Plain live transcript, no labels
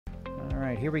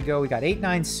right, here we go. We got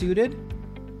 8-9 suited.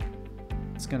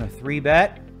 It's going to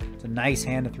 3-bet. It's a nice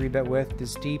hand to 3-bet with.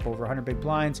 This deep, over 100 big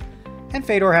blinds. And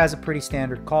Fedor has a pretty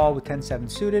standard call with 10-7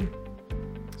 suited.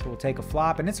 So we'll take a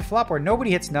flop. And it's a flop where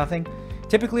nobody hits nothing.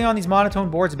 Typically on these monotone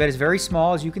boards, the bet is very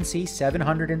small, as you can see,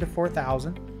 700 into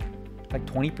 4,000. Like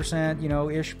 20%, you know,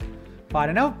 ish pot.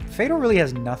 And now Fedor really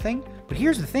has nothing. But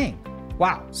here's the thing.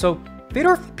 Wow. So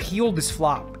Fedor peeled this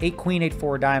flop, 8-queen,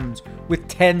 8-4 diamonds with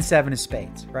 10-7 of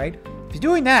spades, right? If he's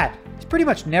doing that, he's pretty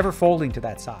much never folding to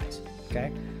that size,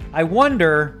 okay? I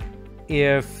wonder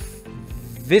if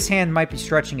this hand might be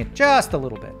stretching it just a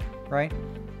little bit, right?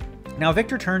 Now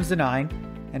Wiktor turns the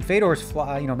 9, and Fedor's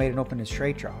made an open and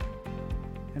straight draw.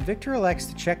 And Wiktor elects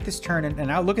to check this turn, and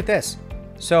now look at this.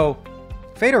 So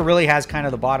Fedor really has kind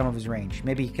of the bottom of his range.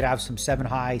 Maybe he could have some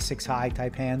 7-high, 6-high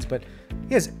type hands, but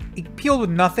he peeled with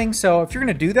nothing. So if you're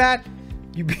going to do that,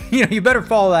 you better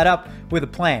follow that up with a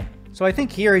plan. So I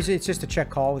think here it's just a check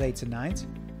call with 8s and 9s.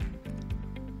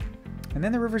 And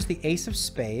then the river's the ace of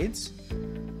spades.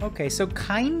 Okay, so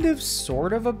kind of,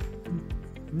 sort of a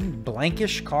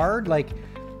blankish card. Like,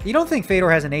 you don't think Fedor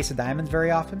has an ace of diamonds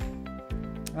very often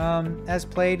as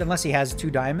played, unless he has 2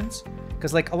 diamonds.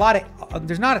 Because, like,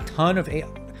 there's not a ton of...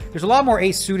 There's a lot more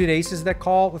ace-suited aces that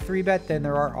call with 3-bet than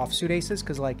there are offsuit aces.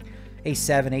 Because, like,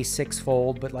 ace-7, ace-6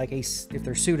 fold, but, like, if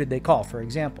they're suited, they call, for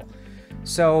example.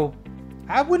 So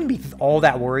I wouldn't be all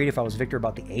that worried if I was Wiktor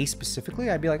about the ace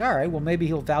specifically. I'd be like, all right, well, maybe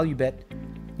he'll value bet,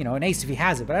 an ace if he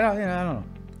has it. But I don't know.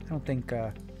 I don't think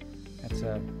that's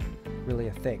really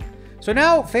a thing. So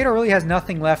now Fedor really has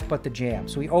nothing left but the jam.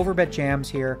 So we overbet jams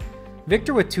here.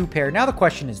 Wiktor with 2 pair. Now the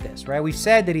question is this, right? We've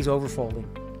said that he's overfolding.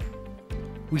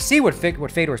 We see what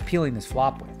Fedor is peeling this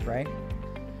flop with, right?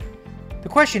 The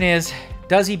question is,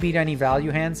 does he beat any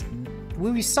value hands?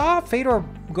 We saw Fedor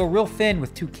go real thin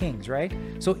with 2 kings, right?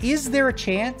 So is there a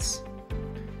chance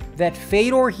that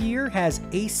Fedor here has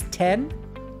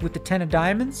ace-10 with the 10 of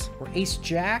diamonds, or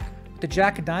ace-jack with the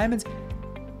jack of diamonds?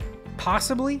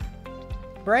 Possibly,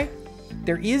 right?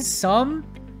 There is some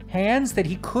hands that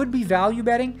he could be value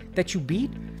betting that you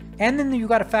beat, and then you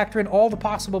got to factor in all the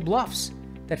possible bluffs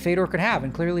that Fedor could have,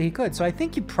 and clearly he could. So I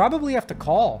think you probably have to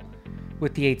call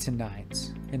with the 8s and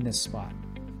 9s in this spot.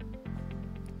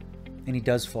 And he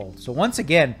does fold. So once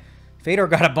again, Fedor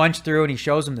got a bunch through, and he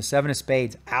shows him the 7 of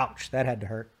spades. Ouch, that had to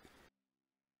hurt.